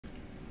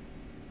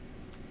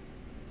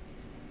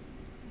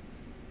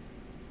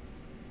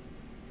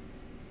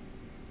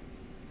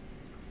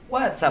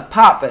What's up,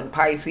 poppin',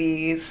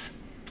 Pisces?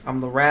 I'm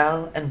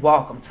Laurel, and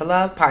welcome to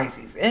Love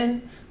Pisces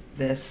in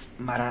this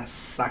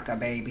Marasaka,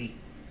 baby.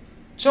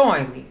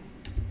 Join me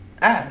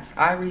as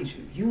I read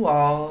you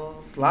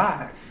all's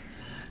lives.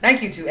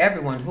 Thank you to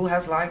everyone who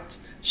has liked,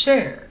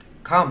 shared,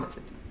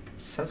 commented,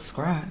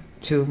 subscribed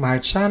to my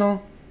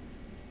channel.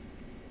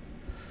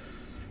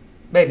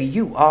 Baby,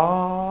 you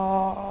already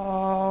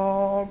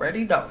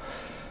know.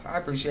 I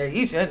appreciate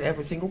each and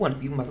every single one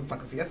of you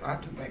motherfuckers. Yes,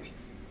 I do, baby.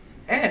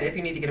 And if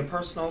you need to get a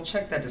personal,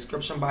 check that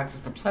description box.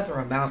 It's a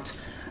plethora amount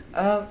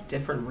of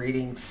different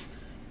readings,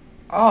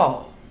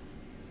 all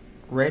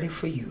ready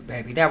for you,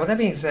 baby. Now, with that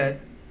being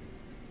said,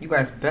 you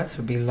guys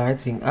better be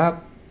lighting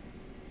up,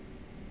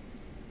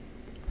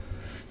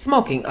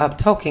 smoking up,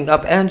 toking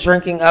up, and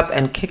drinking up,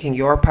 and kicking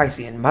your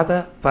Piscean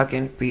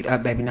motherfucking feet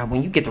up, baby. Now,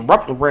 when you get the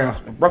rough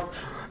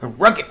and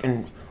rugged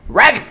and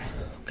ragged,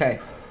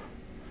 okay,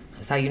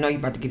 that's how you know you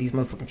about to get these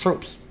motherfucking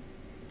troops.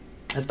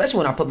 Especially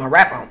when I put my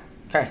rap on,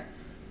 okay.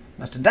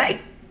 Not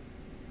today.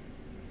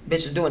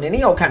 Bitch is doing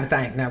any old kind of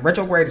thing. Now,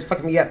 retrograde is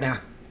fucking me up now.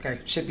 Okay.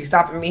 Should be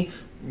stopping me,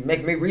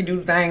 making me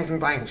redo things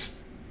and things.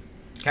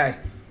 Okay.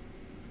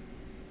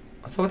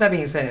 So with that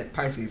being said,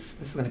 Pisces,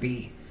 this is going to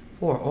be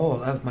for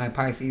all of my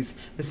Pisces.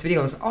 This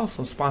video is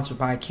also sponsored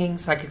by King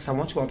Psychics. I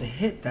want you all to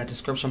hit that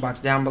description box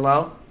down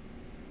below,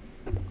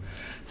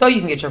 so you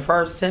can get your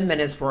first 10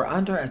 minutes for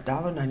under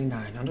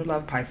 $1.99 under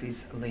Love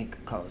Pisces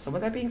link code. So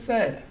with that being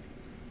said,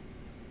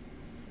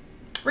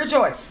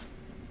 rejoice.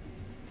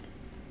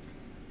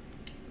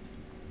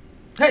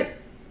 Hey.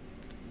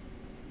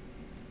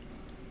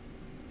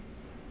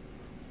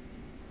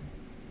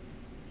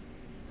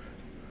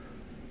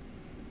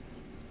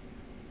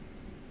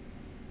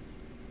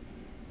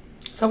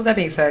 So with that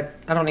being said,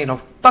 I don't need no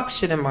fuck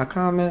shit in my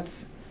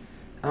comments.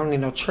 I don't need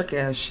no trick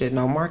ass shit,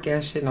 no mark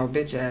ass shit, no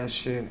bitch ass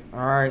shit.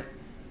 Alright?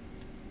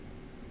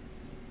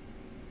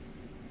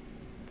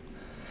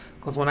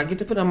 Because when I get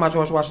to put on my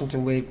George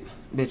Washington wig,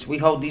 bitch, we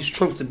hold these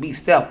troops to be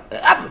self.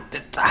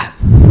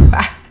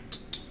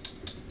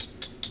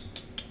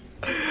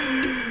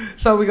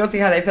 So we're going to see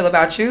how they feel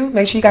about you.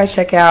 Make sure you guys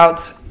check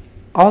out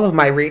all of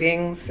my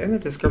readings in the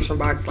description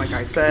box. Like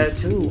I said,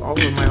 to all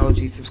of my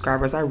OG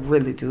subscribers, I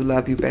really do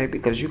love you, baby,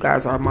 because you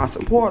guys are my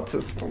support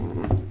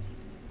system.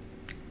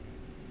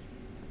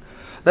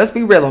 Let's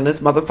be real on this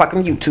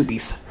motherfucking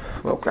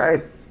YouTubies,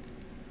 okay?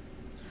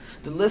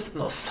 The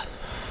listeners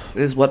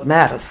is what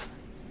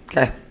matters,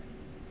 okay?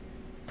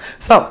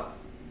 So,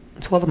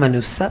 to all of my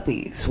new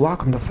subbies,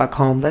 welcome the fuck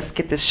home. Let's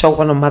get this show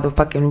on a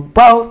motherfucking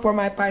road for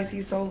my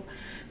Pisces. So,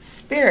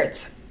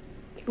 Spirit,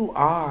 you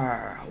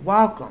are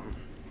welcome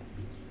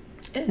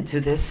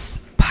into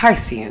this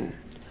Piscean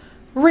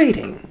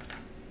reading.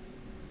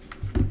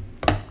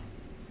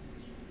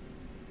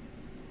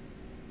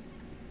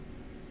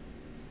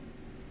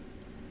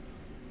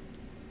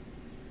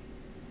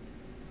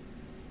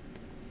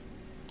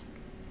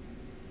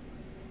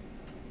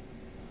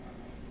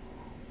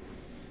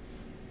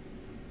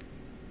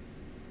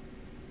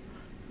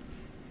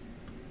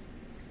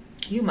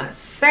 You must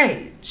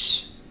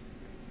sage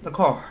the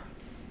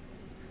cards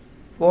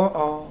for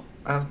all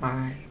of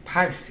my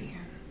Piscean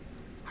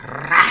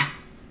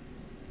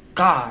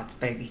gods,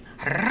 baby.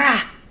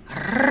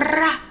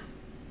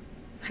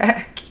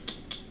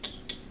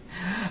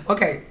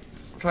 Okay,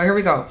 so here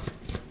we go.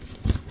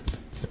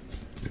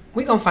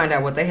 We're going to find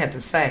out what they have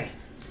to say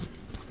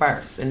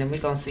first, and then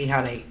we're going to see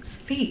how they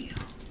feel.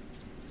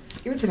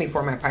 Give it to me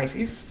for my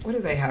Pisces. What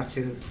do they have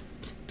to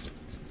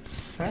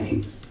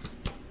say?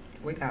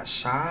 We got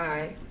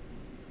shy.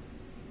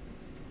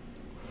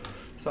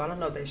 So I don't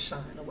know if they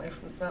shying away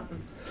from something.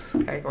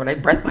 Okay, or their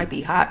breath might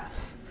be hot.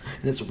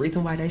 And it's the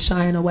reason why they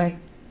shying away.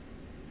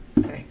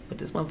 Okay, but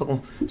this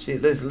motherfucker,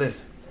 shit,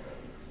 listen.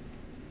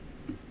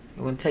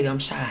 I want to tell you I'm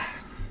shy.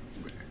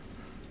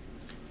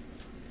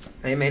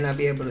 They may not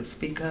be able to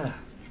speak up.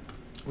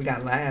 We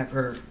got live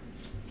heard.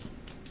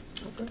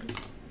 Okay.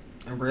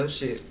 And real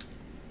shit.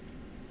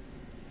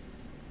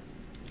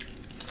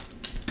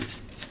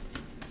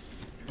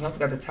 We also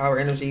got the Tower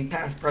energy,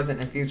 past, present,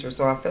 and future.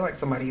 So I feel like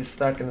somebody is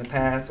stuck in the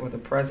past or the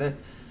present.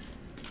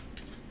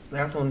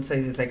 I also want to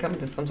say that they come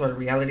into some sort of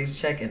reality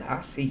check, and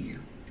I see you.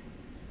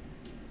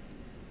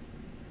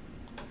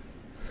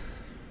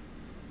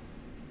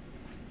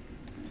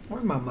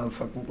 Where my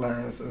motherfucking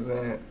glasses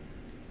at?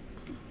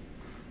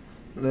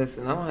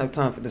 Listen, I don't have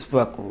time for this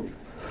fucking.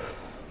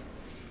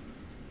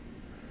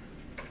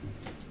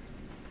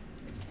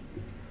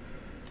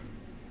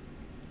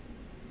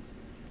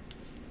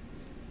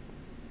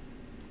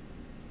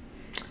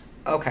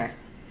 Okay.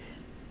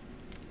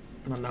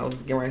 My nose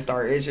is getting ready to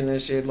start itching and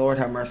shit. Lord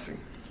have mercy.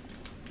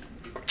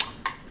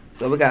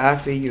 So we got I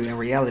see you in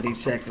reality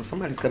check. So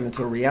somebody's coming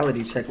to a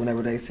reality check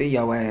whenever they see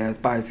your ass,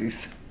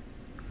 Pisces.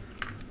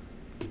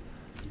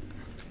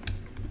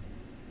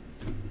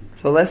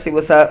 So let's see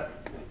what's up.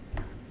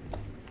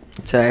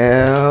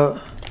 Child.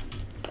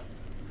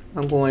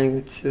 I'm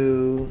going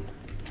to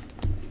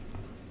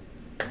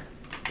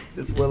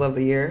this Wheel of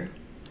the Year.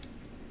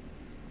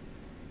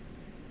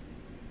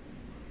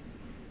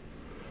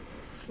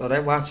 So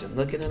they're watching,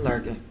 looking and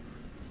lurking.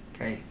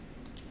 Okay.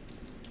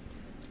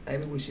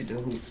 Maybe we should do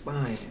who's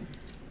spying.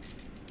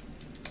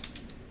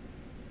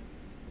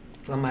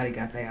 Somebody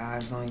got their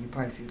eyes on you,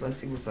 Pisces. Let's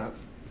see what's up.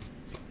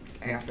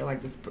 Okay, I feel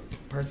like this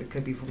person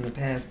could be from the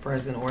past,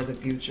 present, or the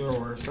future,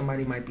 or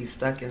somebody might be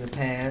stuck in the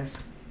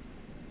past.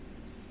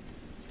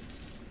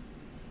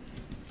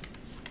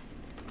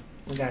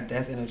 We got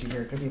death energy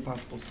here. It could be a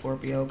possible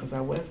Scorpio, because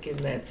I was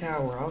getting that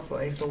Tower. Also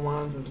Ace of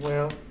Wands as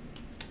well.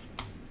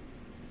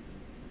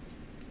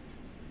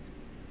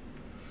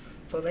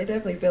 So they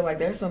definitely feel like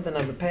there's something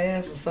of the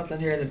past or something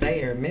here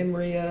today or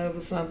memory of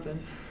or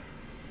something.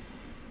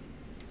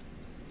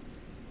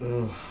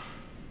 Ugh.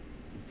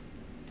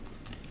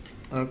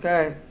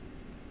 Okay.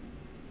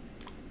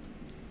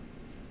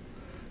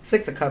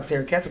 Six of Cups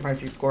here. Cancer,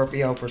 Pisces,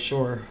 Scorpio for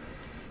sure.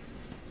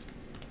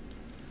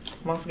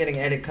 I'm also getting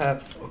 8 of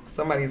Cups.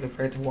 Somebody's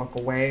afraid to walk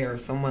away, or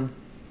someone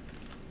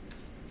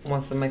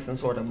wants to make some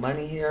sort of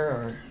money here,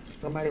 or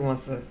somebody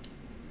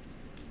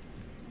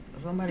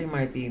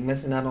might be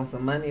missing out on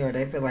some money, or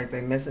they feel like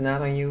they're missing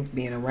out on you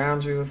being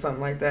around you or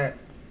something like that.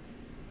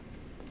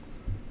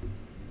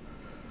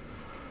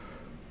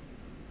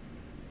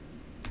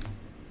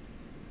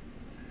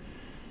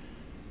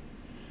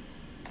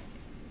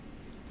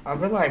 I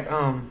feel like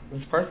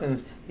this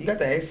person, you got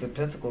the Ace of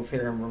Pentacles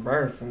here in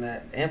reverse and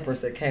that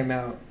Empress that came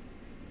out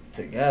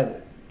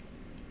together.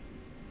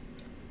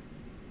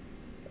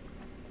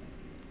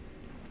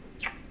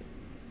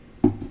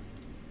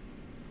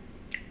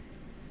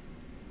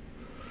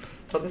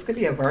 So this could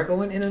be a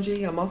Virgo in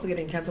energy. I'm also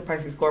getting Cancer,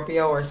 Pisces,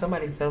 Scorpio, or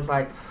somebody feels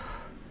like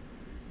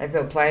they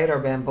feel played or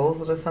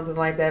bamboozled or something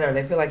like that, or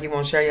they feel like you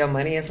won't share your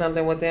money or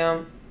something with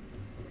them,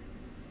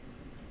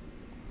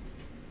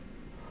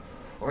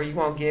 or you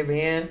won't give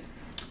in.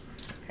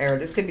 Or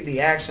this could be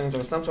the actions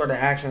or some sort of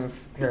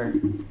actions here.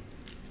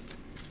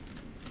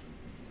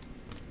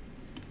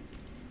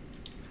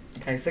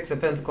 Okay, 6 of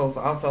Pentacles,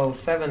 also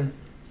 7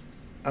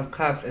 of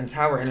Cups and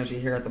Tower energy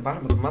here at the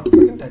bottom of the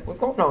motherfucking deck. What's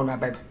going on now,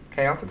 baby?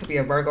 Okay, also could be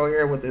a Virgo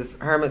here with this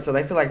Hermit, so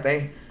they feel like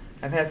they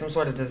have had some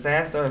sort of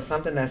disaster or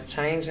something that's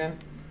changing.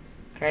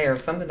 Okay, or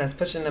something that's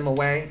pushing them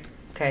away.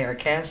 Okay, or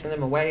casting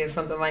them away or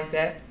something like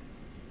that.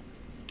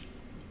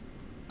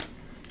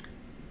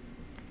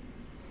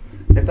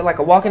 They feel like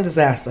a walking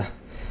disaster.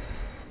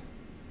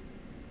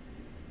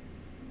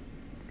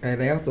 Okay,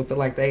 they also feel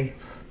like they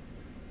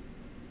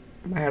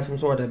might have some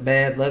sort of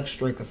bad luck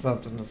streak or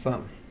something.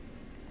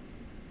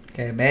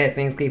 Okay, bad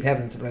things keep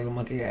happening to little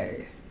monkey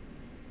ass.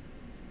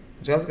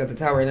 But you also got the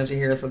Tower energy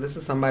here, so this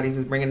is somebody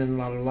who's bringing in a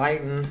lot of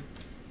lightning,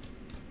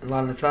 a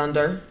lot of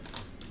thunder.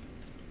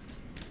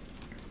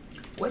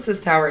 What's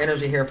this Tower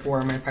energy here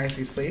for, my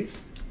Pisces,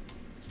 please?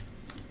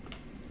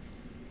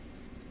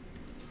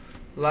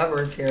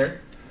 Lovers here.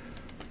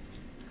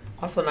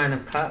 Also 9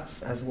 of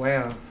Cups as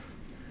well.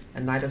 A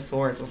Knight of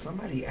Swords. So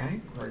somebody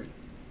angry.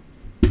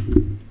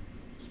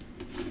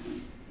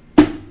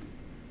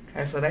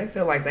 Okay, so they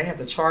feel like they have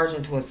to charge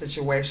into a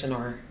situation,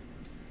 or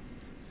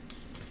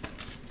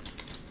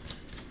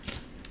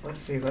let's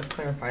see, let's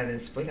clarify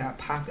this. We got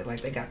pop it,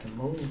 like they got to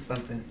move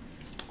something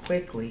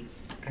quickly.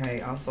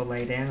 Okay, also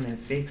lay down and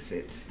fix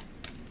it.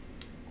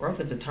 Growth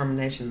and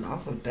determination, and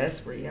also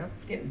desperate. Yeah, I'm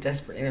getting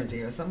desperate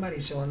energy, or somebody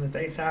showing that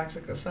they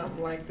toxic or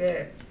something like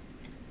that.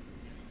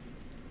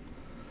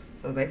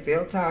 So they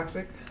feel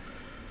toxic.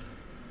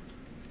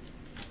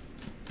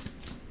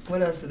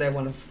 What else do they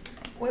want to?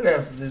 What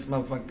else does this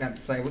motherfucker got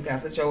to say? We got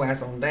to sit your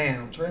ass on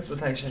down.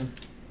 Transportation.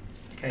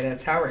 Okay, that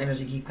Tower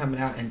energy keep coming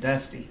out and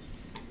dusty.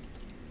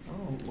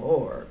 Oh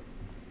Lord.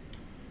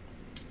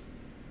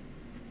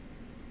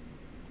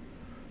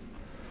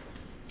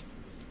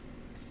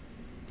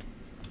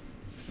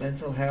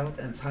 Mental health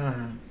and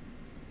time.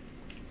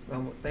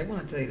 So they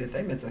want to tell you that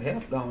their mental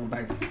health gone,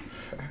 baby.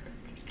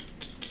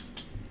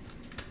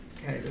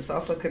 Okay, this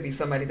also could be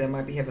somebody that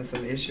might be having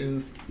some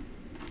issues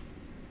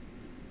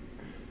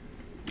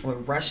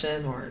with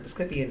Russian, or this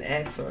could be an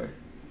ex, or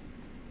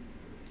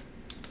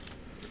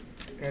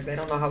okay, they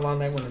don't know how long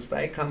they want to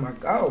stay, come or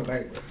go,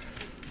 baby.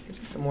 Give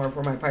me some more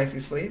for my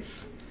Pisces,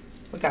 please.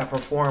 We got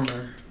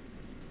Performer.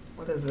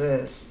 What is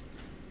this?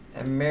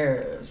 And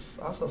Mirrors.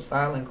 Also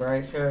Silent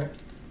Grace here.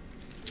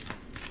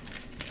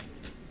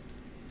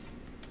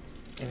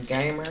 And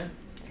Gamer.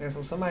 Okay,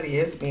 so somebody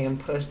is being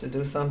pushed to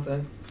do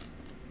something.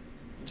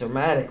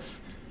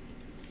 Dramatics.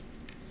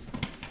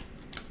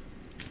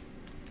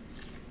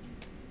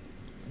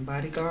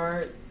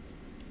 Bodyguard.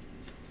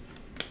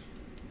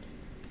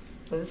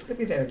 So this could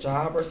be their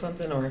job or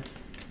something, or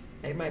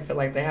they might feel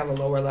like they have a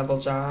lower level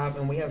job,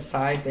 and we have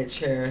side bitch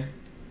here.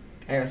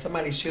 Okay, or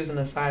somebody's choosing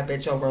a side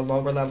bitch over a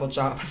lower level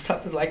job or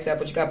something like that,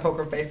 but you got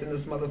poker face in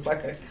this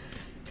motherfucker.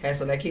 Okay,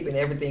 so they're keeping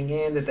everything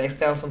in, that they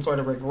felt some sort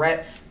of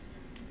regrets.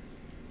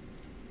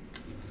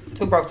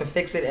 Too broke to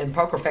fix it, and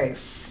poker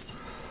face.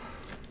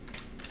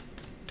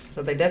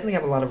 So they definitely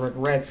have a lot of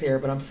regrets here,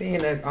 but I'm seeing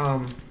that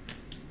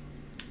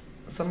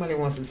somebody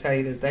wants to tell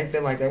you that they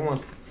feel like they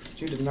want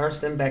you to nurse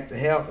them back to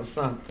health or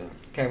something.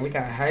 Okay, we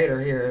got a hater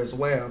here as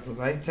well. So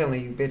they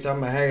telling you, bitch,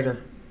 I'm a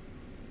hater.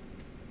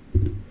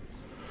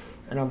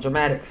 And I'm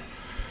dramatic.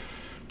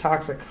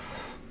 Toxic.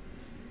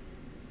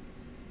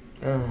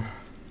 Ugh.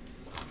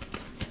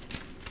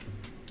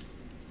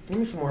 Give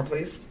me some more,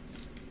 please.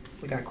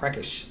 We got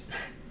crackish.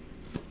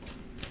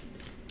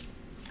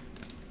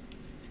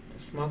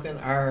 Smoking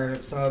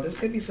herb. So this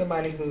could be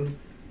somebody who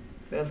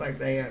feels like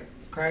they a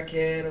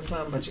crackhead or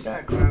something, but you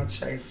got a cloud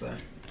chaser.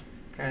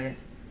 Okay.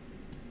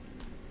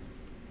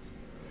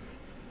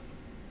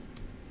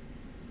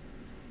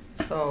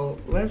 So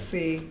let's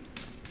see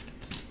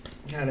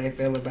how they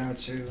feel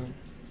about you.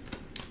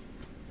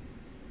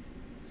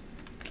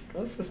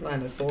 What's this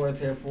Nine of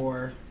Swords here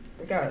for?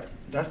 We got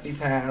Dusty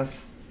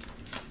Past.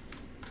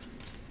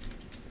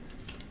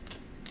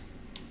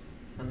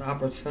 An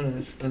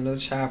opportunist, a new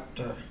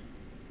chapter.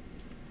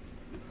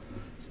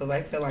 So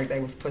they feel like they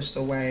was pushed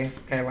away.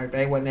 Okay, like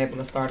they wasn't able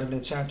to start a new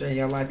chapter in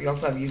your life. You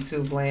also have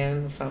YouTube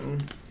land or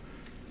something.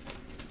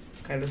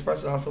 Okay, this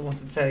person also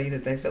wants to tell you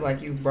that they feel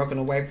like you've broken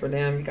away from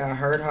them. You got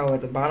hurt hoe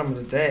at the bottom of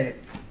the deck.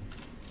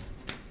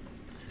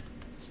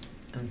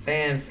 And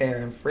fanfare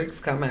and freaks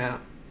come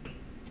out.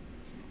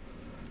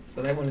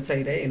 So they want to tell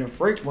you they in a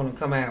freak want to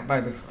come out,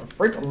 baby. A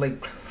freak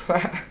leak.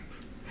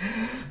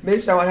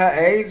 Bitch showing her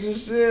age and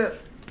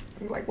shit.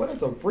 I'm like, what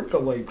is a freak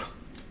leak?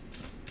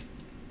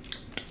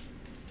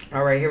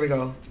 Alright, here we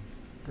go.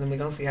 And we're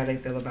going to see how they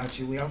feel about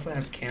you. We also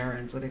have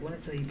Karen. So they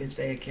want to tell you, bitch,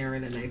 they a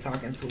Karen and they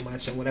talking too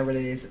much. And whatever it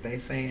is that they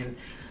saying,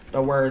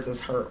 the words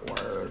is hurt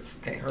words.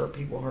 Okay, hurt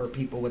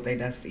people with their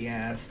dusty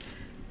ass.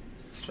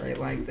 Straight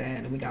like that.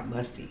 And we got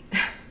musty.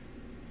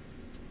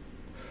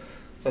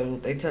 So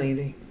they telling you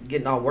they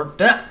getting all worked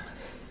up.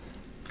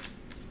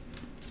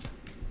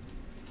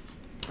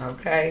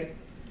 Okay.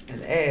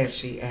 And as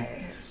she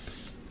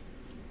asks.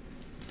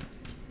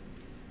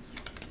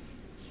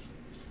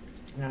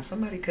 Now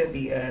somebody could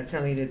be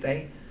telling you that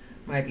they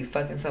might be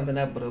fucking something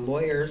up with a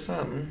lawyer or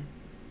something.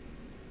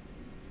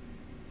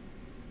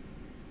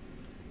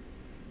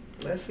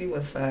 Let's see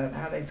what's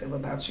how they feel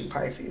about you,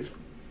 Pisces.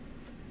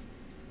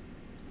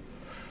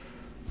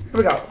 Here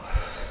we go.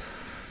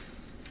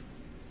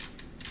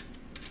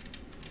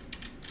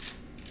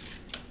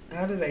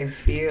 How do they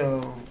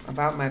feel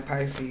about my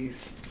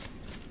Pisces?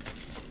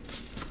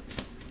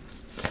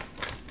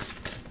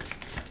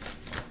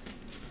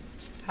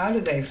 How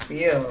do they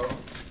feel?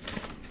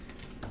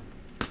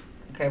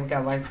 Okay, we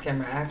got lights,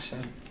 camera,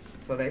 action.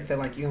 So they feel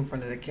like you in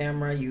front of the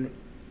camera, you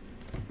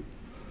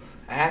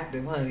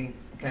active, honey.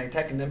 Okay,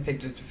 taking them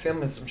pictures,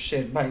 filming some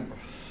shit, baby.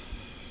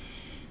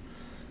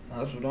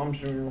 That's what I'm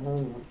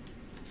doing.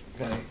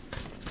 Okay.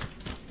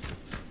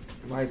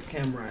 Lights,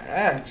 camera,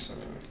 action.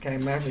 Okay,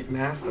 Magic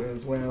Master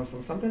as well. So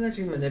something that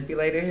you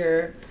manipulated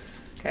here.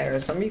 Okay, or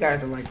some of you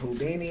guys are like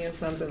Houdini or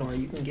something, or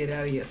you can get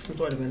out of here some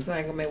sort of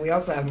entanglement. We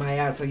also have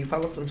Mayat, so you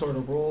follow some sort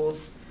of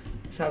rules.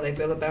 That's how they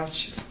feel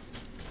about you.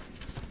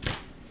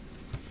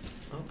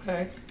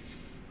 Okay.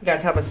 You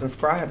got tablets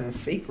inscribed in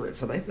secret,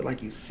 so they feel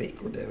like you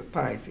secretive,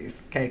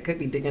 Pisces. Okay, could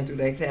be digging through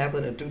their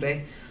tablet or through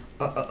they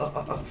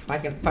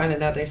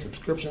finding out their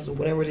subscriptions or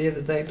whatever it is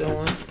that they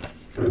doing.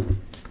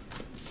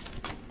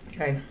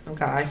 Okay,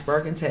 okay,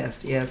 iceberg and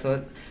test. Yeah,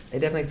 so they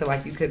definitely feel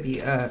like you could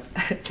be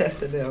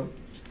testing them.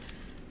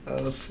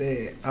 Oh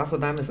shit. Also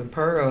diamonds and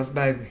pearls,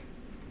 baby.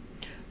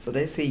 So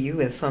they see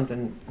you as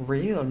something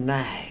real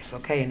nice,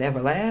 okay, and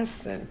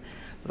everlasting.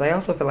 But they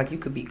also feel like you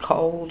could be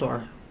cold,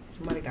 or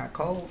somebody got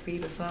cold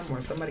feet or something,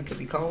 or somebody could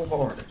be cold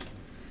hearted.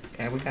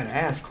 Okay, we got an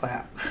ass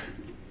clap.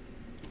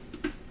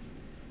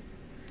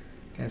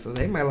 Okay, so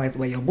they might like the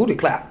way your booty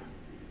clap.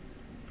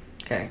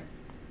 Okay.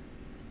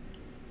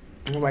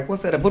 And we're like,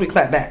 what's that? A booty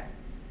clap back.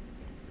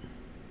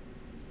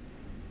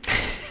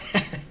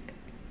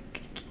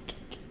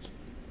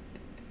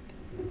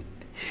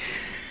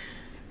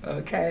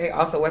 Okay,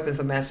 also weapons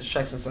of mass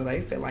destruction, so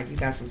they feel like you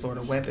got some sort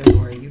of weapons,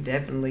 or you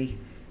definitely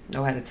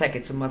know how to take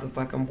it to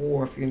motherfucking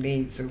war if you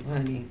need to,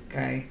 honey,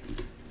 okay?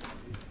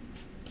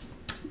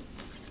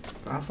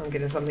 Also, I'm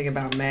getting something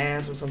about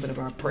mass or something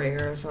about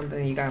prayer or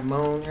something. You got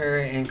moon here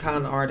and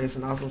con artists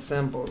and also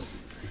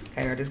symbols,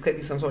 okay? Or this could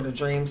be some sort of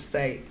dream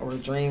state or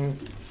dream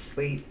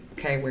sleep,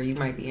 okay, where you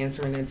might be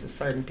entering into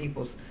certain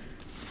people's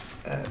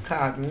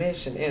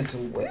cognition,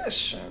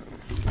 intuition,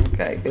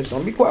 okay? Bitch,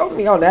 don't be quoting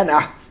me on that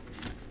now.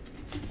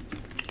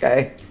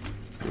 Okay,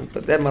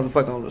 put that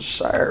motherfucker on the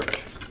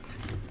shirt.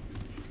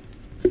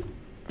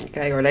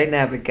 Okay, or they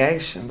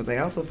navigation, but they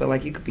also feel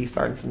like you could be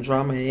starting some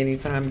drama at any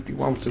time if you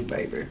want to,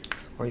 baby.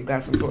 Or you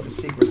got some sort of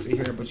secrecy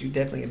here, but you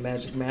definitely a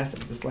magic master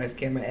with this lights,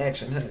 camera,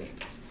 action, honey.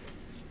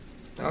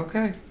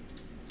 Okay.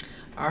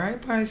 All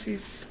right,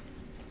 Pisces.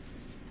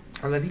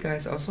 I love you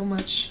guys all so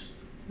much.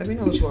 Let me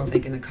know what you all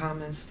think in the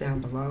comments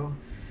down below.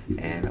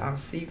 And I'll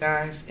see you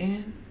guys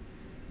in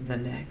the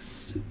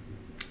next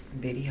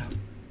video.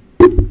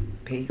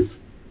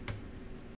 Peace.